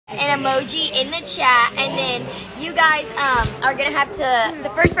an emoji in the chat, and then you guys are gonna have to, the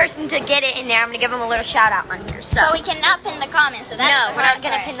first person to get it in there, I'm gonna give them a little shout out on here. So but we cannot pin the comment, so that's no, we're not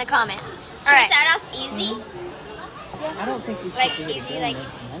gonna pin the comment. All right. Start off easy. I don't think you should Like do it easy, again like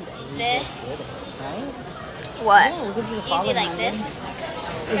next Monday. this. Right? What? Yeah, we'll give you the Easy following like Monday. this.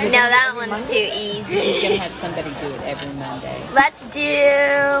 Is it No, gonna be that every one's Monday? too easy. You're gonna have somebody do it every Monday. Let's do I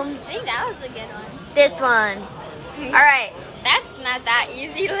think that was a good one. this one. All right. That's not that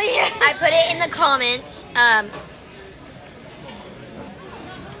easy, Leah. I put it in the comments.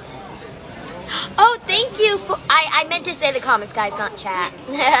 Oh, thank you. I meant to say the comments, guys, not chat.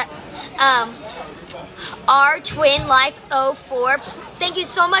 Our Twin Life 04. Thank you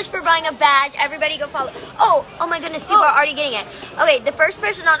so much for buying a badge. Everybody go follow. Oh my goodness, people are already getting it. Okay, the first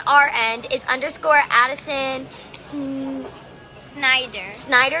person on our end is _ Addison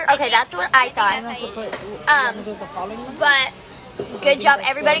Snyder. Okay, that's what I thought. But good job,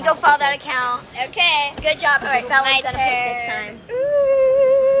 everybody. Go follow that account. Okay. Good job. All right, Bella's gonna pick this time.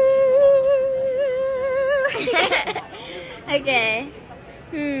 Okay.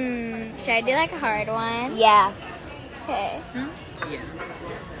 Should I do like a hard one? Yeah. Okay. Yeah.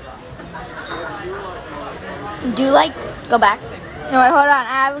 Do like go back. No, wait, hold on.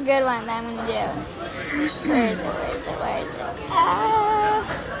 I have a good one that I'm gonna do. Where is it?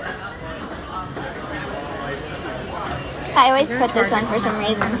 I always put this one for some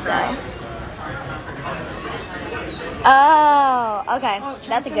reason, so. Oh, okay.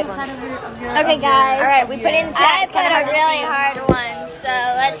 That's a good one. Okay, guys. All right, we put it in the chat. I It's put kinda a hard to really see. hard one, so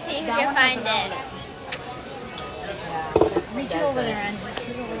let's see who can find it. Reach it over there, Andrew.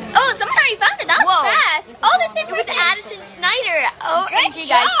 Oh, someone already found it. That was Whoa. fast. Oh, the same It was person. Addison Snyder. Oh, Good OMG, guys.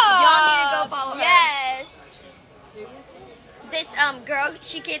 job. Y'all need to go follow her. Yes. This girl,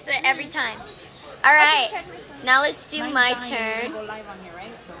 she gets it every time. All right, now let's do my turn. Go live on here,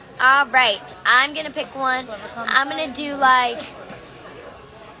 right? So All right, I'm gonna pick one. I'm gonna do like.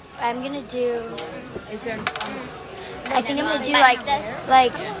 is there I think I'm gonna do like that,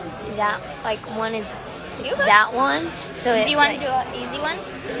 like one of that one. So Do you want to do an easy one?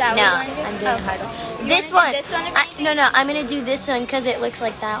 Is that No, what you want to do? I'm doing a hard one. This wanna one. do this one or No, I'm gonna do this one because it looks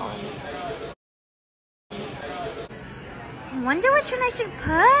like that one. I wonder which one I should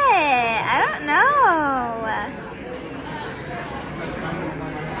put. I don't know.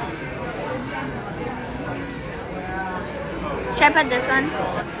 Should I put this one?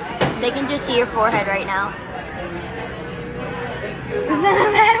 They can just see your forehead right now. Is that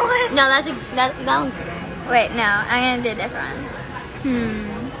a bad one? No, that one's. Wait, no. I'm gonna do a different one.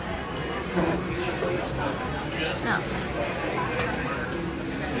 No.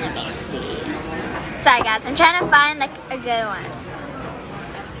 Let me see. Sorry, guys. I'm trying to find like a good one.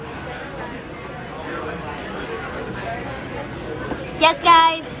 Yes,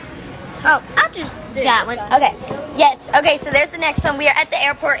 guys. Oh, I'll just do That this one. Okay. Yes. Okay. So there's the next one. We are at the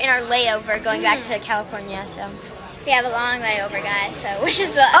airport in our layover, going back to California. So. We have a long layover, guys. So which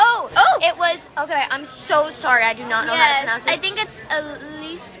is the? Oh! It was okay. I'm so sorry. I do not know how to pronounce this. I think it's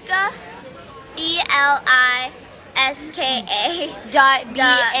Eliska. ELISKA.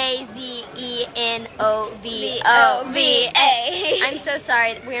 BAZENOVOVA. I'm so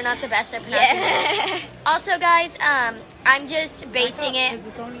sorry. We are not the best at pronouncing it. Also, guys, I'm just basing it.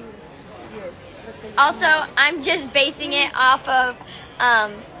 Also, I'm just basing it off of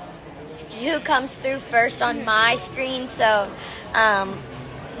who comes through first on my screen. So,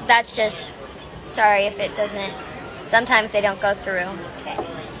 that's just sorry if it doesn't. Sometimes they don't go through. Okay.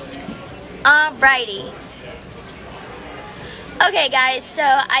 Alrighty. Okay, guys, so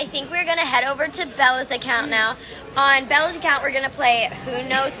I think we're going to head over to Bella's account now. On Bella's account, we're going to play Who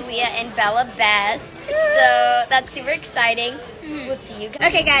Knows Leigha and Bella Best. So that's super exciting. We'll see you guys.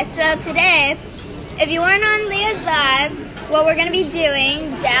 Okay, guys, so today, if you weren't on Leah's Live, what we're going to be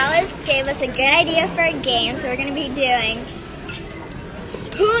doing, Dallas gave us a good idea for a game, so we're going to be doing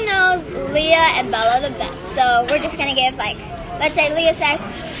Who Knows Leigha and Bella the Best. So we're just going to give, like, let's say Leah says,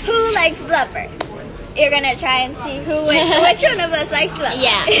 who likes Leopard? You're going to try and see which one of us likes Leopard.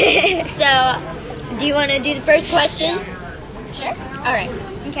 Yeah. So, do you want to do the first question? Sure. All right.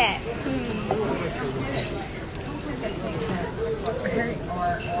 Okay.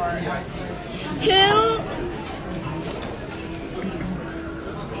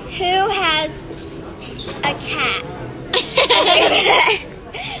 Who has a cat?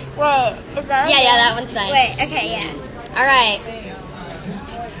 Wait, is that Yeah, that one's fine. Wait, okay, yeah. All right.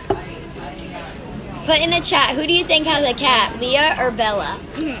 Put in the chat, who do you think has a cat, Leah or Bella?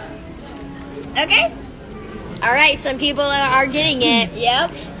 Okay. All right, some people are getting it.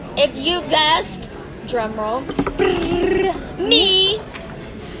 Yep. If you guessed, drum roll, me.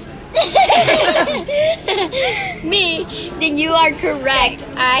 me, then you are correct.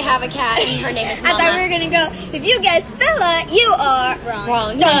 I have a cat and her name is Mama. I thought we were gonna go. If you guessed Bella, you are wrong.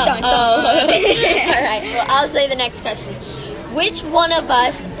 Wrong. Dun, dun, dun. All right. Well, I'll say the next question. Which one of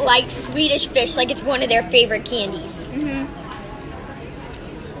us likes Swedish fish like it's one of their favorite candies?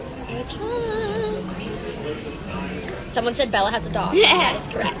 Which one? Someone said Bella has a dog. That is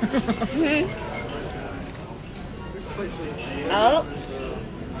correct. Oh.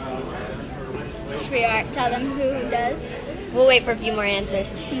 Should we tell them who does? We'll wait for a few more answers.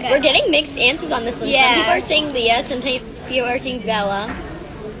 Okay. We're getting mixed answers on this one. Yeah. Some people are saying Leah, some people are saying Bella.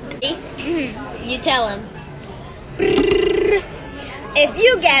 You tell them. If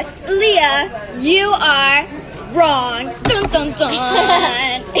you guessed Leah, you are wrong. Dun dun dun.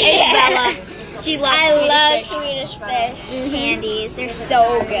 It's Bella. She loves Swedish fish candies. They're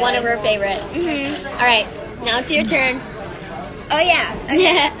so good. One of her favorites. All right, now it's your turn. Oh yeah.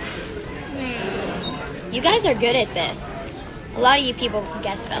 Okay. You guys are good at this. A lot of you people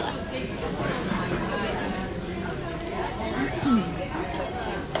guessed Bella.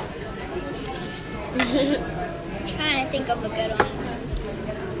 I'm trying to think of a good one.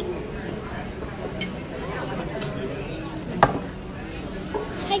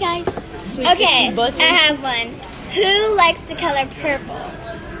 Hi guys. Okay, I have one. Who likes the color purple?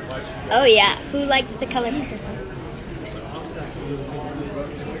 Oh yeah, who likes the color purple?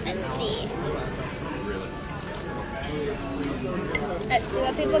 Let's see. Let's see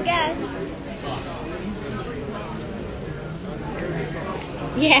what people guess.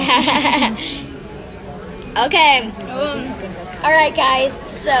 Yeah. Okay. All right, guys.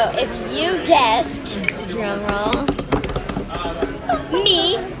 So if you guessed, drum roll,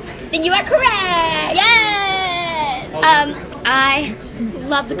 me, then you are correct. Yes. I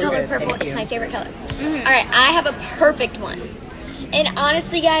love the color purple. It's my favorite color. All right, I have a perfect one. And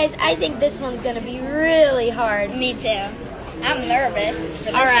honestly, guys, I think this one's gonna be really hard. Me too. I'm nervous for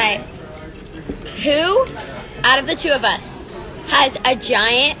this. All right. Who, out of the two of us, has a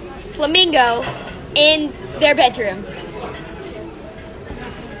giant flamingo in their bedroom?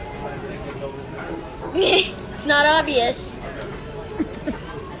 It's not obvious.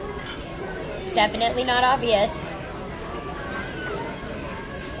 It's definitely not obvious.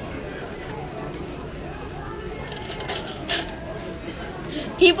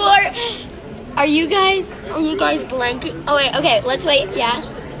 People are you guys blanking? Oh wait, okay, let's wait, yeah.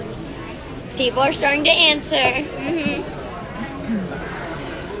 People are starting to answer.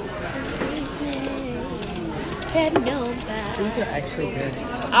 These are actually good.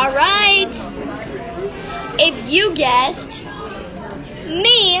 All right. If you guessed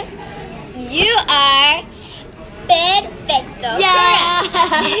Me, you are perfecto. yeah.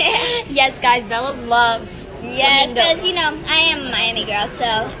 Yes, guys, Bella loves Yes, flamingos. because, you know, I am a Miami girl, so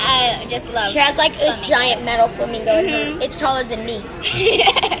I just love She has like this flamingos. giant metal flamingo in her. It's taller than me.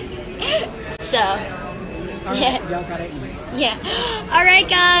 So, yeah. Y'all got it. Yeah. All right,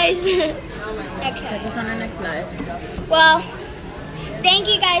 guys. Okay. What's on our next live? Well, thank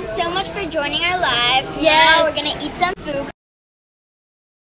you guys so much for joining our live. Yes. Now we're going to eat some food.